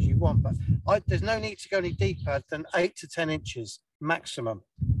deep as you want, but there's no need to go any deeper than 8 to 10 inches maximum.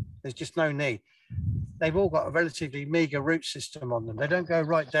 There's just no need. They've all got a relatively meager root system on them. They don't go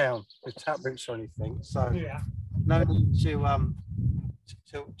right down with tap roots or anything. So yeah, no need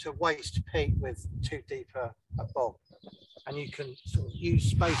to waste peat with too deep a bog. And you can sort of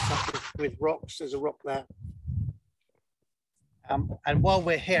use space up with rocks. There's a rock there. And while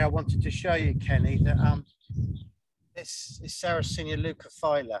we're here, I wanted to show you, Kenny, that this is Sarracenia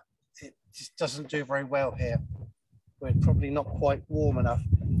leucophylla. It just doesn't do very well here. We're probably not quite warm enough.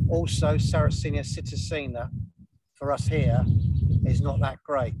 Also, Sarracenia citicina for us here is not that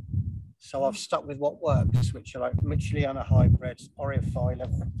great. So I've stuck with what works, which are like Micheliana hybrids, Oreophylla,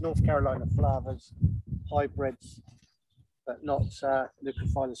 North Carolina flavas, hybrids, but not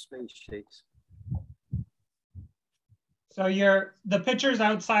leucophylla species. So the pictures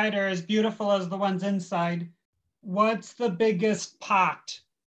outside are as beautiful as the ones inside. What's the biggest pot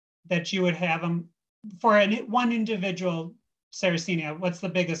that you would have them for one individual Sarracenia? What's the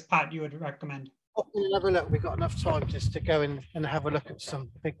biggest pot you would recommend? We'll have a look. We've got enough time just to go in and have a look at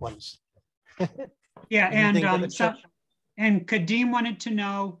some big ones. Yeah, and Kadeem wanted to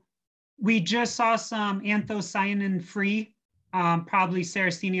know, we just saw some anthocyanin-free, probably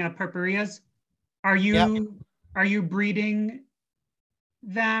Sarracenia purpureas. Are you breeding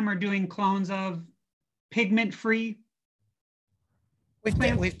them or doing clones of pigment-free?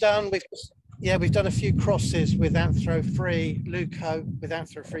 We've done a few crosses with anthro-free leuco, with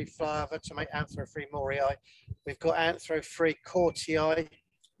anthro-free flava to make anthro-free morii. We've got anthro-free cortii,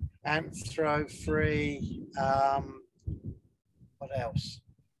 anthro-free, what else?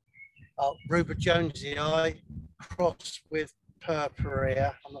 Ruber Jonesii crossed with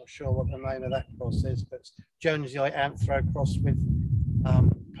purpurea. I'm not sure what the name of that cross is, but Jonesii anthro crossed with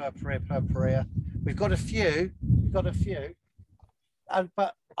purpurea. We've got a few, but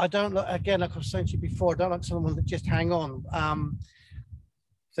I don't like, again, like I was saying to you before, I don't like someone that just hang on.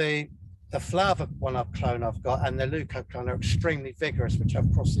 The flava one I've got and the leuco clone are extremely vigorous, which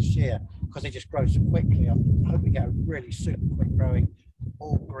I've crossed this year because they just grow so quickly. I hope we get a really super quick growing,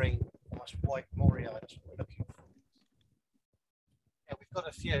 all green, almost white morii. That's what we're looking for. Yeah, we've got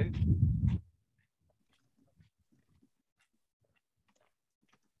a few.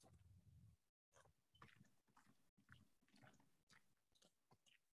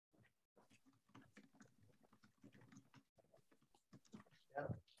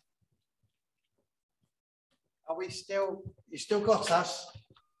 Are you still got us?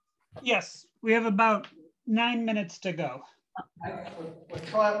 Yes, we have about 9 minutes to go. Okay, we'll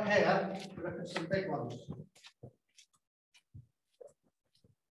try up here, look at some big ones.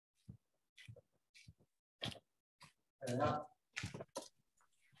 There we are.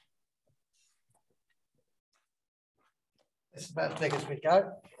 This is about as big as we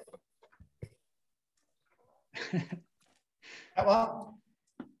go. That one?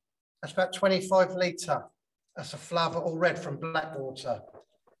 That's about 25 litre. That's a flava all red from Blackwater.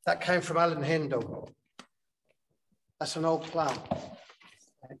 That came from Alan Hindle. That's an old plant.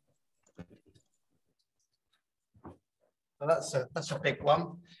 So that's a big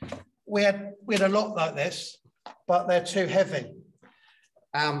one. We had a lot like this, but they're too heavy.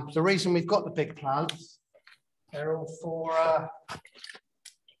 The reason we've got the big plants, they're all for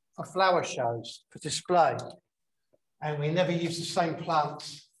flower shows, for display. And we never use the same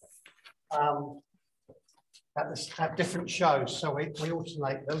plants at different shows, so we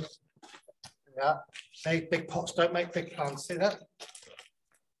alternate them. Yeah, see, big pots don't make big plants, see that?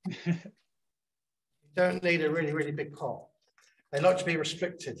 You don't need a really, really big pot. They like to be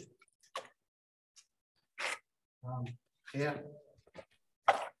restricted. Yeah.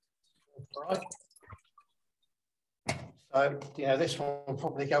 All right. So, yeah, this one will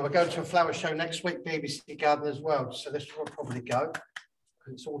probably go. We're going to a flower show next week, BBC Garden as well. So this will probably go.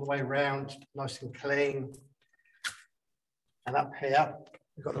 It's all the way around, nice and clean. And up here,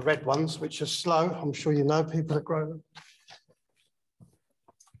 we've got the red ones, which are slow. I'm sure you know people that grow them.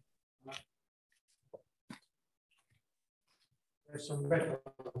 There's some red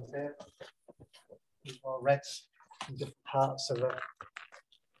ones there. These are reds in different parts of the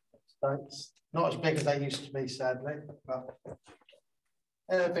States. Not as big as they used to be, sadly, but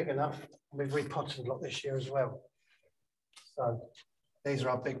they're big enough. We've repotted a lot this year as well. So these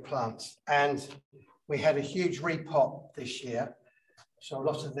are our big plants. And we had a huge repot this year. So a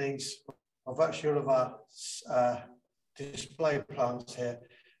lot of these, or virtually all of our display plants here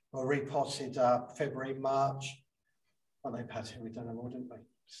were repotted February, March. Well, they've had here, we've done them all, didn't we?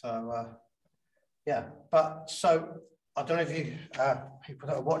 So, yeah, but so I don't know if you people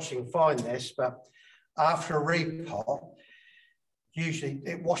that are watching find this, but after a repot, usually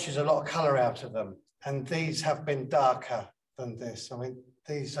it washes a lot of colour out of them. And these have been darker than this. I mean,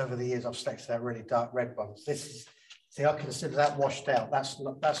 these over the years I've selected out really dark red ones. This is, see, I consider that washed out. That's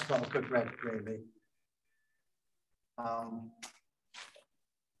not a good red, really.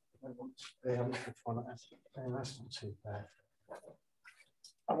 That's not too bad.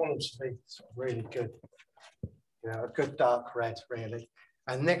 I want them to be sort of really good, you know, a good dark red, really.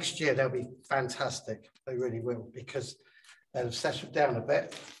 And next year they'll be fantastic. They really will, because they'll settle down a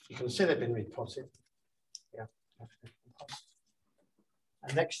bit. You can see they've been repotted. Yeah.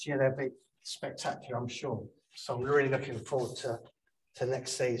 And next year they'll be spectacular, I'm sure. So I'm really looking forward to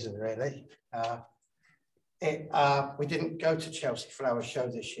next season, really. We didn't go to Chelsea Flower Show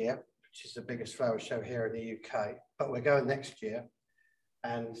this year, which is the biggest flower show here in the UK, but we're going next year,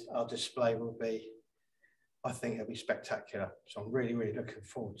 and our display will be, I think it'll be spectacular. So I'm really, really looking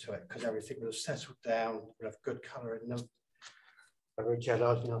forward to it, because everything will have settled down, we'll have good colour in them. Very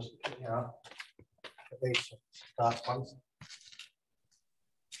jello, you know, these dark ones.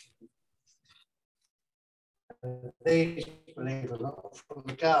 These, believe it or not, from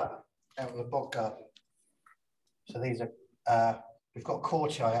the garden, out in the bog garden. So these are, we've got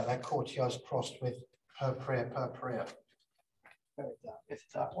courtyard out there. Courtyard's crossed with purpurea. Very dark. It's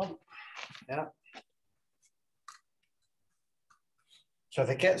that one. Yeah. So if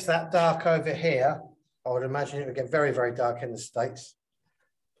it gets that dark over here, I would imagine it would get very, very dark in the States,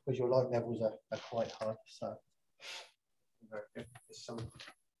 because your light levels are quite high. So very good. There's some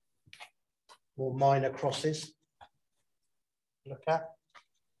more minor crosses. Look at.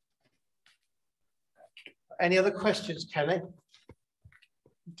 Any other questions, Kenny?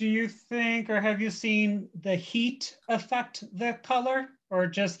 Do you think, or have you seen the heat affect the color, or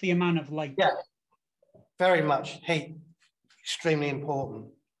just the amount of light? Yeah, very much. Heat, extremely important,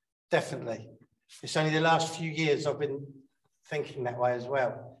 definitely. It's only the last few years I've been thinking that way as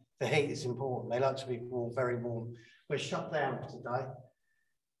well. The heat is important. They like to be warm, very warm. We're shut down today.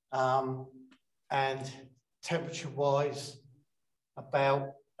 And temperature-wise,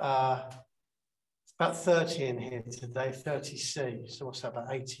 about 30 in here today, 30 C. So what's that,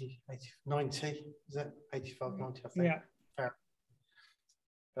 about 80, 90? Is that 85, 90, I think? Yeah.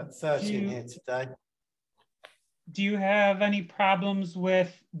 About 30 in here today. Do you have any problems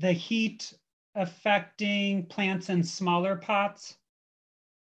with the heat affecting plants in smaller pots?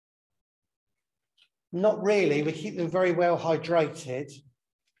 Not really. We keep them very well hydrated.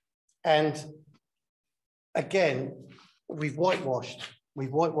 And again, we've whitewashed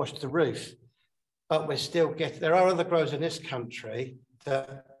the roof. But we're still getting, there are other growers in this country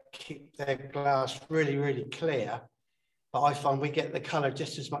that keep their glass really, really clear. But I find we get the colour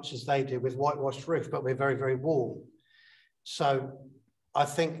just as much as they do with whitewashed roof, but we're very, very warm. So I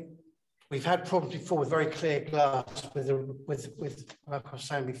think we've had problems before with very clear glass with like I was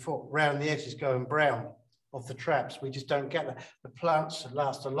saying before, around the edges going brown of the traps. We just don't get that. The plants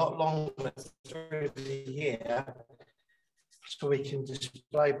last a lot longer through the year. So we can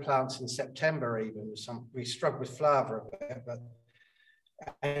display plants in September even. We struggle with flower a bit, but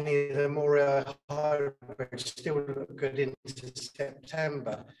any of the more hybrids still look good into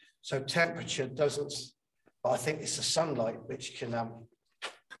September. So temperature doesn't, but I think it's the sunlight which can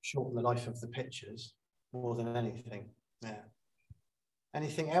shorten the life of the pictures more than anything. Yeah.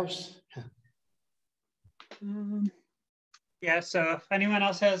 Anything else? Yeah, so if anyone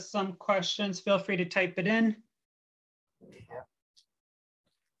else has some questions, feel free to type it in. Yeah.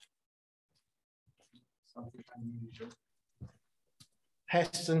 Something unusual.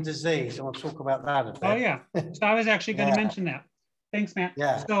 Pests and disease. I want to talk about that a bit. Oh yeah, so I was actually going to mention that. Thanks, Matt.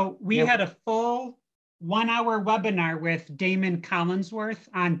 Yeah. So we had a full 1-hour webinar with Damon Collinsworth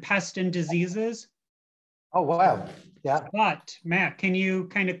on pest and diseases. Oh wow. Yeah. But Matt, can you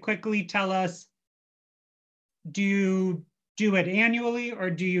kind of quickly tell us, do you do it annually or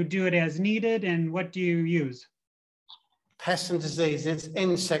do you do it as needed, and what do you use? Pests and diseases,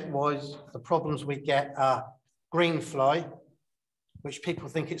 insect-wise, the problems we get are green fly, which people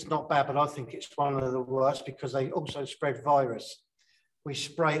think it's not bad, but I think it's one of the worst because they also spread virus. We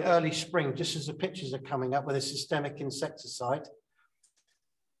spray early spring, just as the pictures are coming up, with a systemic insecticide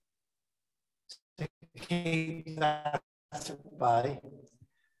to keep that at bay.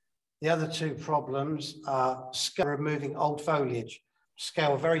 The other two problems are removing old foliage.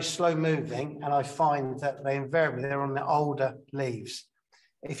 Scale very slow moving, and I find that they're on the older leaves.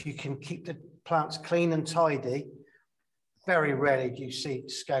 If you can keep the plants clean and tidy, very rarely do you see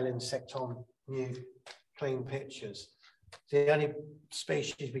scale insect on new clean pictures. The only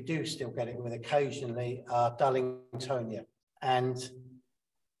species we do still get it with occasionally are Darlingtonia and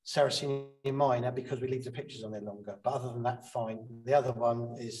Sarracenia minor, because we leave the pictures on there longer. But other than that, fine. The other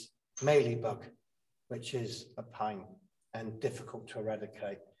one is mealybug, which is a pain and difficult to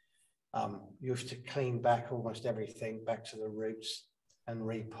eradicate. You have to clean back almost everything back to the roots and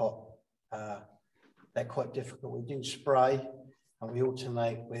repot. They're quite difficult. We do spray and we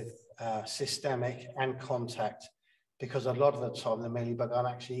alternate with systemic and contact, because a lot of the time the mealybug aren't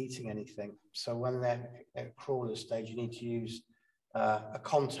actually eating anything. So when they're at crawler stage, you need to use a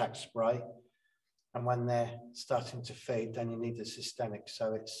contact spray, and when they're starting to feed, then you need the systemic.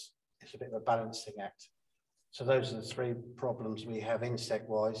 So it's a bit of a balancing act. So those are the three problems we have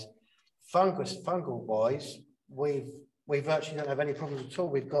insect-wise. Fungal-wise, we virtually don't have any problems at all.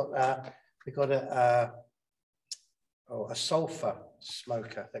 We've got a sulfur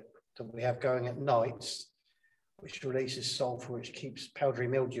smoker that we have going at nights, which releases sulfur, which keeps powdery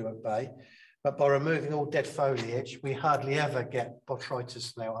mildew at bay. But by removing all dead foliage, we hardly ever get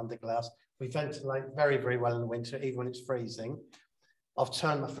botrytis now under glass. We ventilate very, very well in the winter, even when it's freezing. I've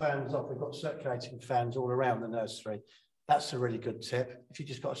turned my fans off. We've got circulating fans all around the nursery. That's a really good tip. If you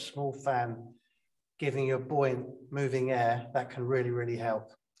just got a small fan giving you a buoyant moving air, that can really, really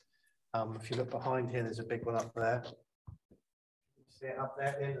help. If you look behind here, there's a big one up there. See it up there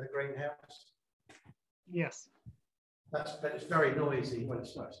at the end of the greenhouse? Yes. But it's very noisy. Well,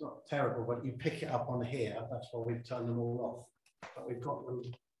 it's not terrible, but you pick it up on here. That's why we've turned them all off. But we've got them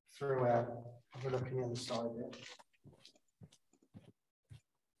throughout. We're looking inside it.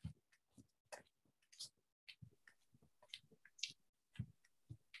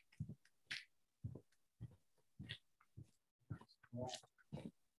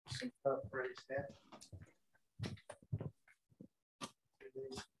 Some purpurates there.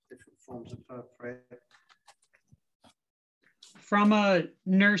 Different forms of purpurate. From a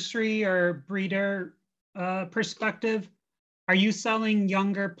nursery or breeder perspective, are you selling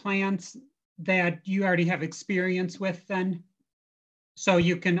younger plants that you already have experience with then? So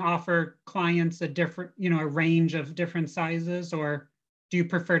you can offer clients a different, a range of different sizes, or do you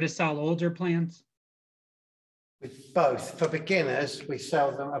prefer to sell older plants? With both. For beginners, we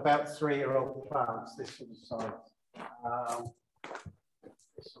sell them about 3-year-old plants, this sort of size.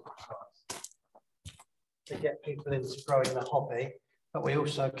 This sort of size. To get people into growing the hobby, but we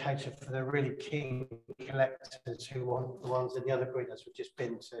also cater for the really keen collectors who want the ones in the other greenhouse we've just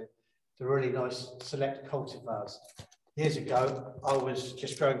been to, the really nice select cultivars. Years ago, I was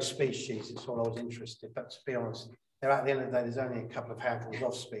just growing species, it's all I was interested, but to be honest, there at the end of the day, there's only a couple of handfuls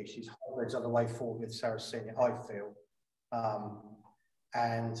of species. Hybrids are the way forward with Sarracenia, I feel.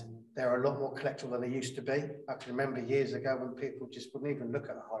 And they're a lot more collectible than they used to be. I can remember years ago when people just wouldn't even look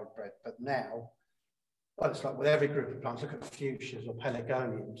at a hybrid, but now, well, it's like with every group of plants, look at fuchsias or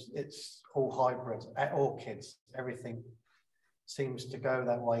pelargoniums, it's all hybrids, orchids, everything seems to go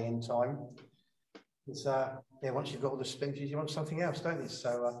that way in time. It's, yeah, once you've got all the species, you want something else, don't you?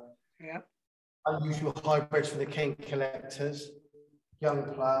 So, yeah. Unusual hybrids for the keen collectors, young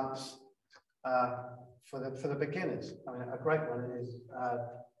plants for the beginners. I mean, a great one is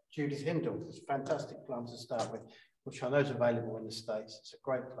Judith Hindle. It's a fantastic plant to start with, which I know is available in the States. It's a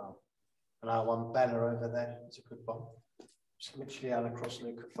great plant. And our one Bella over there, it's a good one. Just literally out across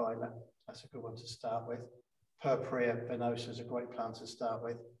Leucophylla. That's a good one to start with. Purpurea venosa is a great plant to start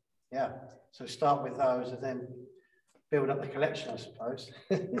with. Yeah, so start with those and then build up the collection, I suppose.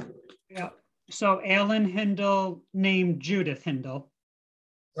 Yeah. So Alan Hindle named Judith Hindle.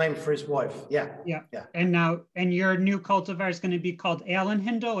 Named for his wife. Yeah. Yeah. Yeah. And your new cultivar is going to be called Alan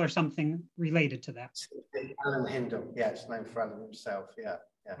Hindle or something related to that? Alan Hindle. Yeah, it's named for Alan himself. Yeah.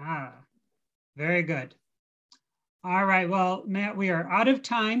 Yeah. Ah, very good. All right. Well, Matt, we are out of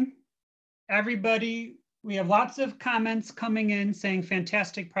time. Everybody, we have lots of comments coming in saying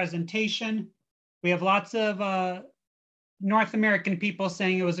fantastic presentation. We have lots of North American people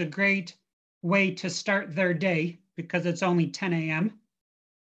saying it was a great way to start their day because it's only 10 a.m.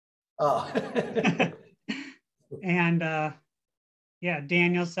 Oh. And yeah,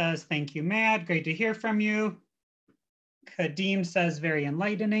 Daniel says, thank you, Matt. Great to hear from you. Kadeem says, very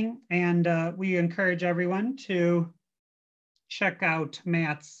enlightening. And we encourage everyone to check out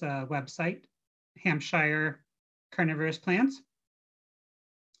Matt's website, Hampshire Carnivorous Plants.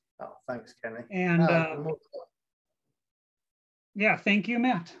 Oh, thanks, Kenny. And yeah, thank you,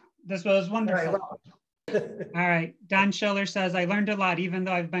 Matt. This was wonderful. All right, Don Schiller says, I learned a lot, even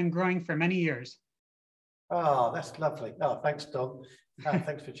though I've been growing for many years. Oh, that's lovely. Oh, thanks, Don.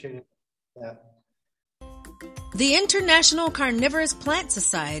 Thanks for tuning in. Yeah. The International Carnivorous Plant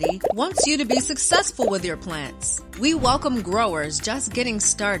Society wants you to be successful with your plants. We welcome growers just getting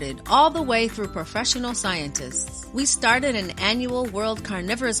started all the way through professional scientists. We started an annual World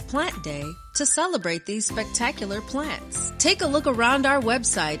Carnivorous Plant Day to celebrate these spectacular plants. Take a look around our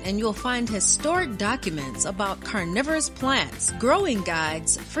website and you'll find historic documents about carnivorous plants, growing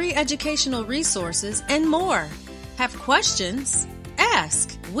guides, free educational resources, and more. Have questions?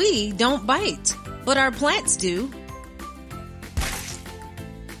 Ask. We don't bite, but our plants do.